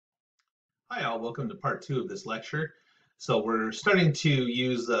Hi all, welcome to part two of this lecture. So we're starting to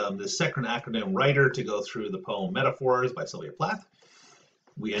use the second acronym writer to go through the poem Metaphors by Sylvia Plath.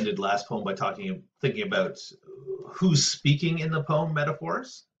 We ended last poem by thinking about who's speaking in the poem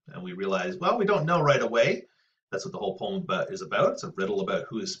Metaphors, and we realized, well, we don't know right away. That's what the whole poem is about. It's a riddle about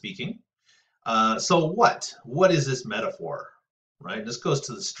who is speaking. So what is this metaphor, right? This goes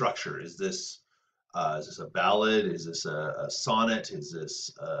to the structure. Is this a ballad? Is this a sonnet? Is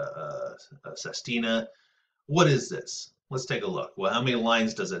this a sestina? What is this? Let's take a look. Well, how many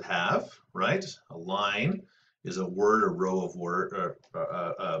lines does it have, right? A line is a word or row of word, or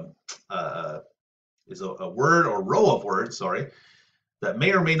is a word or row of words, sorry, that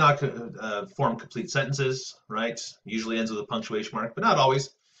may or may not form complete sentences, right? Usually ends with a punctuation mark, but not always.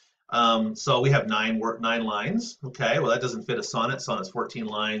 So we have nine lines. Okay, well that doesn't fit a sonnet. Sonnet's 14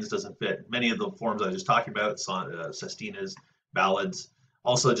 lines. Doesn't fit many of the forms I was just talking about. Sestinas, ballads.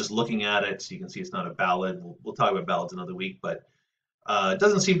 Also, just looking at it, you can see it's not a ballad. We'll talk about ballads another week, but it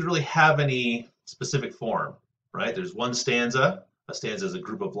doesn't seem to really have any specific form, right? There's one stanza. A stanza is a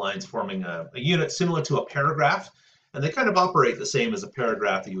group of lines forming a unit similar to a paragraph, and they kind of operate the same as a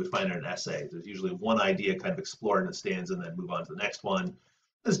paragraph that you would find in an essay. There's usually one idea kind of explored in a stanza and then move on to the next one.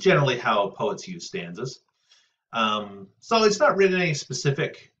 That's generally how poets use stanzas. So it's not written in any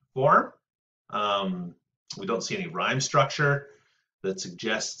specific form. We don't see any rhyme structure that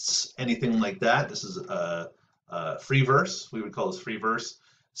suggests anything like that. This is a free verse. We would call this free verse.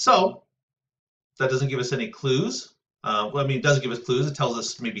 So that doesn't give us any clues. Well, I mean, it doesn't give us clues. It tells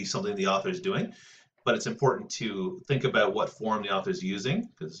us maybe something the author is doing, but it's important to think about what form the author is using,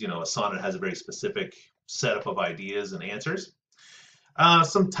 because a sonnet has a very specific setup of ideas and answers.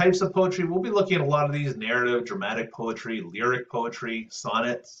 Some types of poetry. We'll be looking at a lot of these: narrative, dramatic poetry, lyric poetry,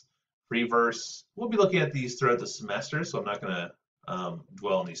 sonnets, free verse. We'll be looking at these throughout the semester, so I'm not going to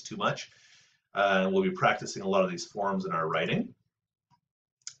dwell on these too much. We'll be practicing a lot of these forms in our writing.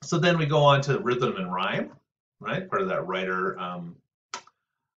 So then we go on to rhythm and rhyme, right? Part of that writer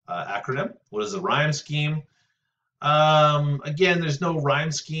acronym. What is a rhyme scheme? Again, there's no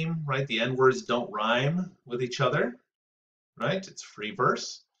rhyme scheme, right? The N words don't rhyme with each other, right? It's free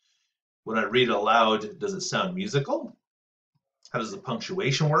verse. When I read it aloud, does it sound musical? How does the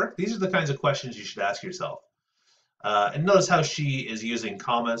punctuation work? These are the kinds of questions you should ask yourself. And notice how she is using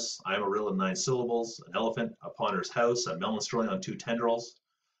commas. I am a rill of 9 syllables, an elephant, a ponder's house, a melon strolling on 2 tendrils.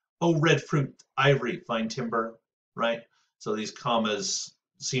 Oh, red fruit, ivory, fine timber, right? So these commas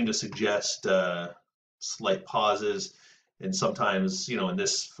seem to suggest slight pauses. And sometimes, in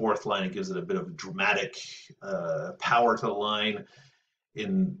this fourth line, it gives it a bit of dramatic power to the line.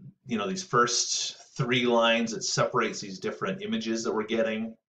 In, these first 3 lines, it separates these different images that we're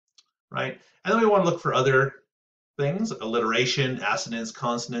getting, right? And then we want to look for other things: alliteration, assonance,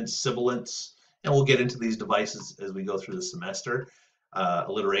 consonants, sibilants, and we'll get into these devices as we go through the semester.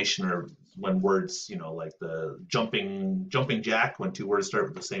 Alliteration are when words, like the jumping jack, when 2 words start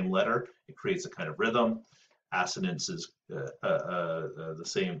with the same letter, it creates a kind of rhythm. Assonance is the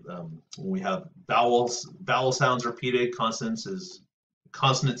same. When we have vowel sounds repeated,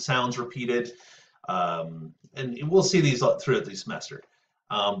 consonant sounds repeated, and we'll see these throughout the semester.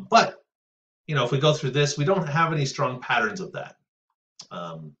 But if we go through this, we don't have any strong patterns of that,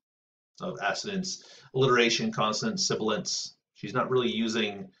 of assonance, alliteration, consonants, sibilants. She's not really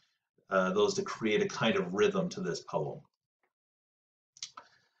using those to create a kind of rhythm to this poem.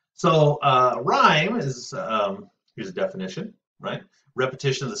 So rhyme is, here's a definition, right?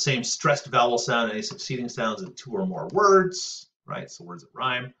 Repetition of the same stressed vowel sound and any succeeding sounds in 2 or more words, right? So words that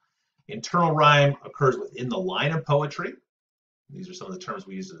rhyme. Internal rhyme occurs within the line of poetry. These are some of the terms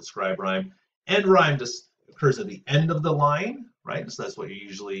we use to describe rhyme. End rhyme just occurs at the end of the line, right? So that's what you're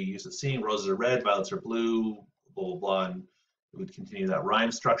usually used to seeing. Roses are red, violets are blue, blah, blah, blah. And it would continue that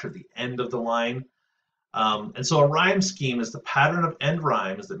rhyme structure at the end of the line. And so a rhyme scheme is the pattern of end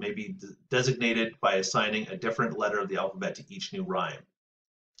rhymes that may be designated by assigning a different letter of the alphabet to each new rhyme.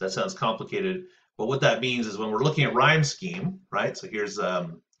 That sounds complicated, but what that means is when we're looking at rhyme scheme, right? So here's a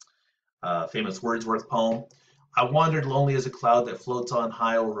famous Wordsworth poem. I wandered lonely as a cloud that floats on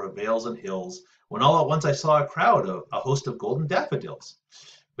high over vales and hills, when all at once I saw a crowd, a host of golden daffodils.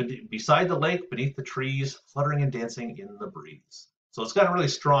 But beside the lake, beneath the trees, fluttering and dancing in the breeze. So it's got a really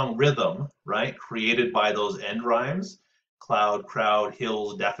strong rhythm, right? Created by those end rhymes: cloud, crowd,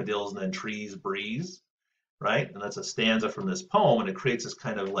 hills, daffodils, and then trees, breeze, right? And that's a stanza from this poem, and it creates this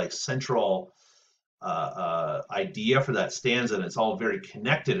kind of like central idea for that stanza, and it's all very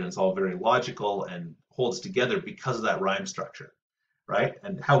connected and it's all very logical and holds together because of that rhyme structure, right?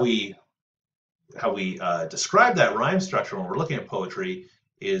 And how we describe that rhyme structure when we're looking at poetry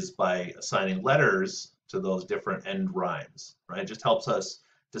is by assigning letters to those different end rhymes, right? It just helps us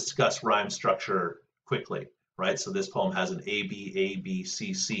discuss rhyme structure quickly, right? So this poem has an A,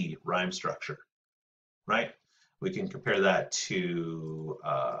 B, rhyme structure, right? We can compare that to,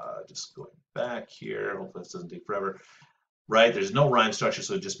 just going back here, hopefully this doesn't take forever, right? There's no rhyme structure,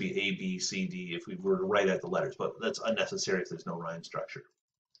 so it'd just be A, B, C, D if we were to write out the letters, but that's unnecessary if there's no rhyme structure,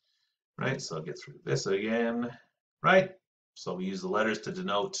 right? So I'll get through this again, right? So we use the letters to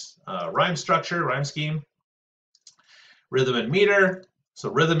denote rhyme structure, rhyme scheme. Rhythm and meter. So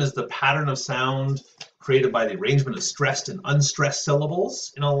rhythm is the pattern of sound created by the arrangement of stressed and unstressed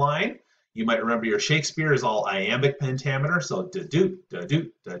syllables in a line. You might remember your Shakespeare is all iambic pentameter, so da-doot,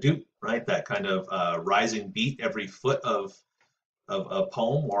 da-doot, da-doot, right? That kind of rising beat every foot of a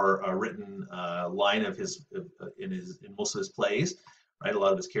poem or a written line of his in most of his plays, right? A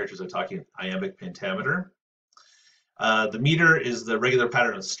lot of his characters are talking iambic pentameter. The meter is the regular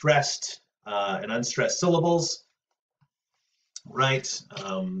pattern of stressed and unstressed syllables, right?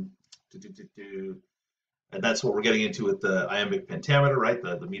 And that's what we're getting into with the iambic pentameter, right?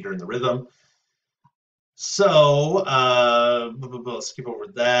 The meter and the rhythm. So let's skip over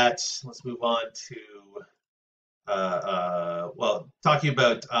that. Let's move on to well, talking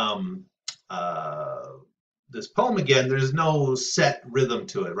about this poem again. There's no set rhythm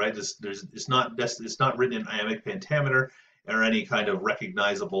to it, right? It's not written in iambic pentameter or any kind of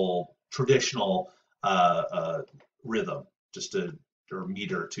recognizable traditional rhythm, just or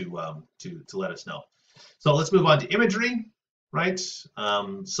meter to let us know. So let's move on to imagery, right?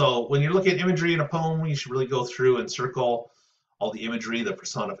 So when you're looking at imagery in a poem, you should really go through and circle all the imagery, the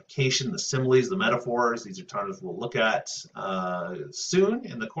personification, the similes, the metaphors. These are terms we'll look at soon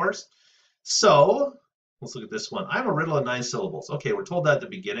in the course. So let's look at this one. I'm a riddle in 9 syllables. Okay, we're told that at the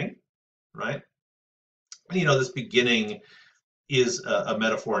beginning, right? And, you know, this beginning is a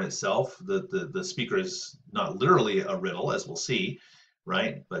metaphor in itself. The speaker is not literally a riddle, as we'll see,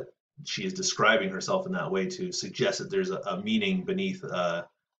 right? But she is describing herself in that way to suggest that there's a meaning beneath,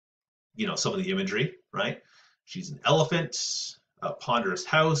 you know, some of the imagery, right? She's an elephant, a ponderous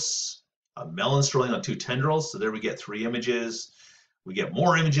house, a melon strolling on 2 tendrils. So there we get 3 images. We get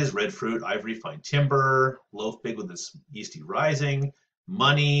more images: red fruit, ivory, fine timber, loaf big with this yeasty rising,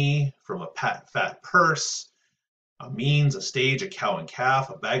 money from a fat purse, a means, a stage, a cow and calf,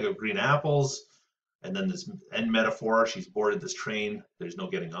 a bag of green apples, and then this end metaphor: she's boarded this train, there's no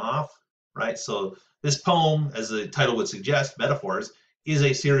getting off, right? So this poem, as the title would suggest, metaphors, is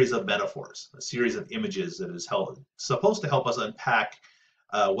a series of metaphors, a series of images that is supposed to help us unpack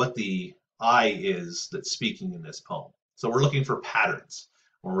what the I is that's speaking in this poem. So we're looking for patterns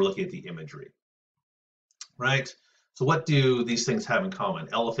when we're looking at the imagery, right? So what do these things have in common?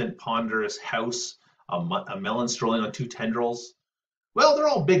 Elephant, ponderous, house, a melon strolling on 2 tendrils. Well, they're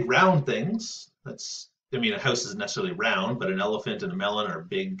all big round things. I mean, a house isn't necessarily round, but an elephant and a melon are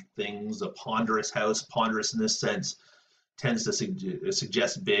big things. A ponderous house, ponderous in this sense, tends to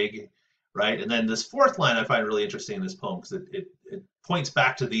suggest big, right? And then this 4th line I find really interesting in this poem because it points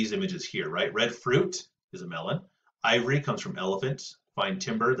back to these images here, right? Red fruit is a melon. Ivory comes from elephant. Fine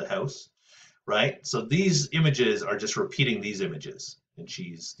timber, the house, right? So these images are just repeating these images. And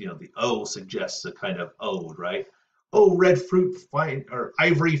she's, you know, the O suggests a kind of ode, right? Oh, red fruit, fine, or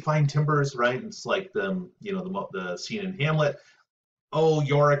ivory, fine timbers, right? It's like you know, the scene in Hamlet. Oh,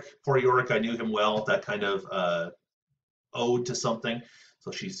 Yorick, poor Yorick, I knew him well. That kind of ode to something.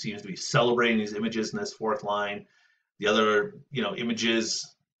 So she seems to be celebrating these images in this 4th line. The other, you know,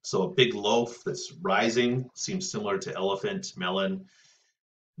 images. So a big loaf that's rising seems similar to elephant, melon.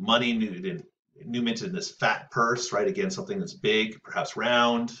 Money, new minted in this fat purse, right? Again, something that's big, perhaps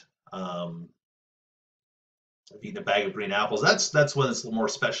round. I've eaten a bag of green apples. That's when it's a little more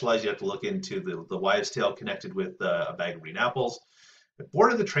specialized. You have to look into the wives' tale connected with a bag of green apples. The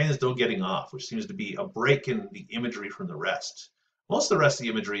board of the train is no getting off, which seems to be a break in the imagery from the rest. Most of the rest of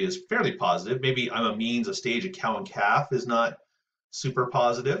the imagery is fairly positive. Maybe I'm a means, a stage, a cow and calf is not super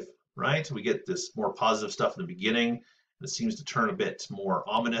positive, right? We get this more positive stuff in the beginning, and it seems to turn a bit more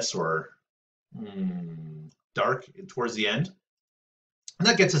ominous or dark towards the end. And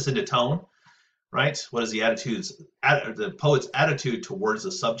that gets us into tone, right? What is the poet's attitude towards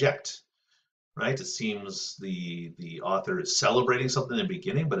the subject, right? It seems the author is celebrating something in the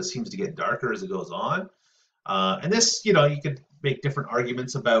beginning, but it seems to get darker as it goes on. And this, you know, you could make different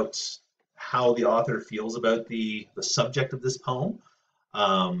arguments about how the author feels about the subject of this poem,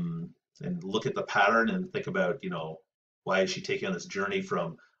 and look at the pattern and think about, you know, why is she taking on this journey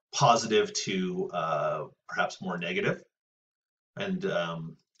from positive to perhaps more negative. And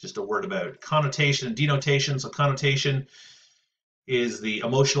just a word about connotation and denotation. So connotation, is the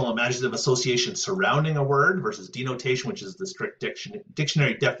emotional imaginative association surrounding a word versus denotation, which is the strict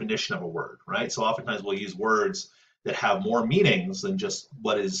dictionary definition of a word, right? So oftentimes we'll use words that have more meanings than just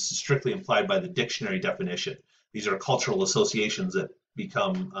what is strictly implied by the dictionary definition. These are cultural associations that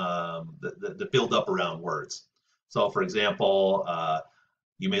become that build up around words. So, for example,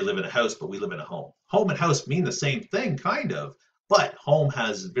 you may live in a house, but we live in a home. Home and house mean the same thing, kind of, but home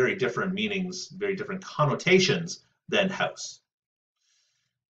has very different meanings, very different connotations than house.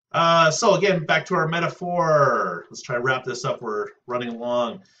 So again, back to our metaphor. Let's try to wrap this up. We're running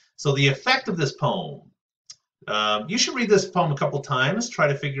along. So the effect of this poem. You should read this poem a couple times. Try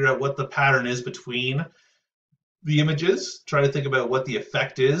to figure out what the pattern is between the images. Try to think about what the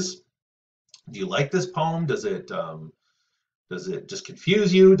effect is. Do you like this poem? Does it just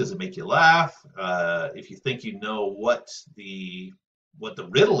confuse you? Does it make you laugh? If you think you know what the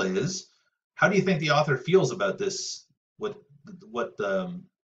riddle is, how do you think the author feels about this? What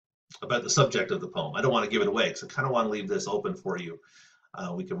about the subject of the poem? I don't want to give it away because I kind of want to leave this open for you.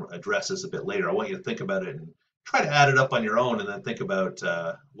 We can address this a bit later. I want you to think about it and try to add it up on your own, and then think about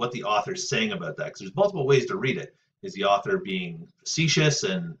what the author's saying about that. Because there's multiple ways to read it. Is the author being facetious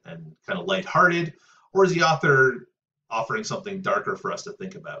and kind of lighthearted, or is the author offering something darker for us to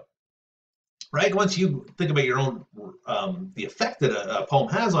think about? Right? Once you think about your own, the effect that a poem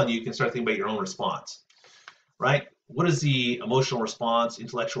has on you, you can start thinking about your own response. Right? What is the emotional response,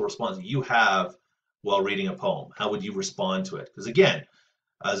 intellectual response you have while reading a poem? How would you respond to it? Because again,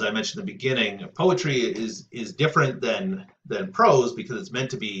 as I mentioned in the beginning, poetry is different than prose because it's meant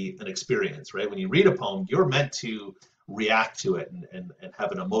to be an experience, right? When you read a poem, you're meant to react to it and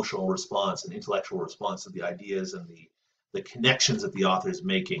have an emotional response, an intellectual response to the ideas and the connections that the author's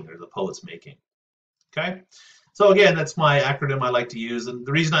making or the poet's making. Okay? So again, that's my acronym I like to use. And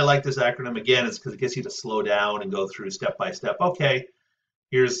the reason I like this acronym, again, is because it gets you to slow down and go through step by step. Okay,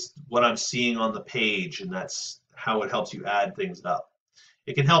 here's what I'm seeing on the page, and that's how it helps you add things up.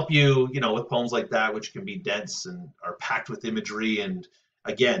 It can help you, with poems like that, which can be dense and are packed with imagery. And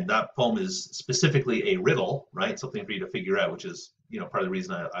again, that poem is specifically a riddle, right? Something for you to figure out, which is, part of the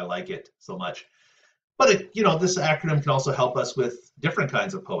reason I like it so much. But this acronym can also help us with different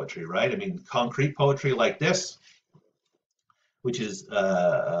kinds of poetry, right? I mean, concrete poetry like this, which is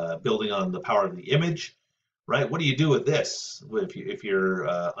building on the power of the image, right? What do you do with this if you're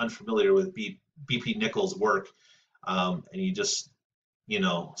unfamiliar with B.P. Nichols' work, and you just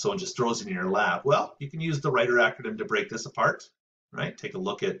someone just throws it in your lap? Well, you can use the writer acronym to break this apart, right? Take a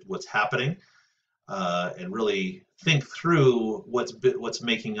look at what's happening and really think through what's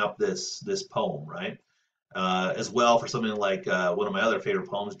making up this poem, right? As well, for something like one of my other favorite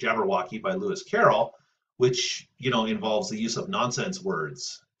poems, Jabberwocky by Lewis Carroll, which involves the use of nonsense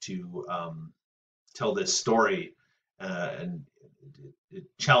words to tell this story, and it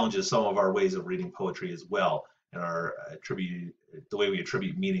challenges some of our ways of reading poetry as well, and the way we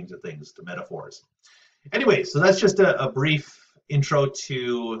attribute meaning to things, to metaphors. Anyway, so that's just a brief intro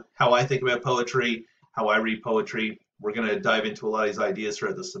to how I think about poetry, how I read poetry. We're going to dive into a lot of these ideas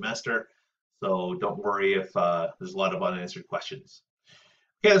throughout the semester, so don't worry if there's a lot of unanswered questions.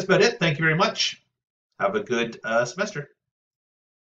 Okay, that's about it. Thank you very much. Have a good semester.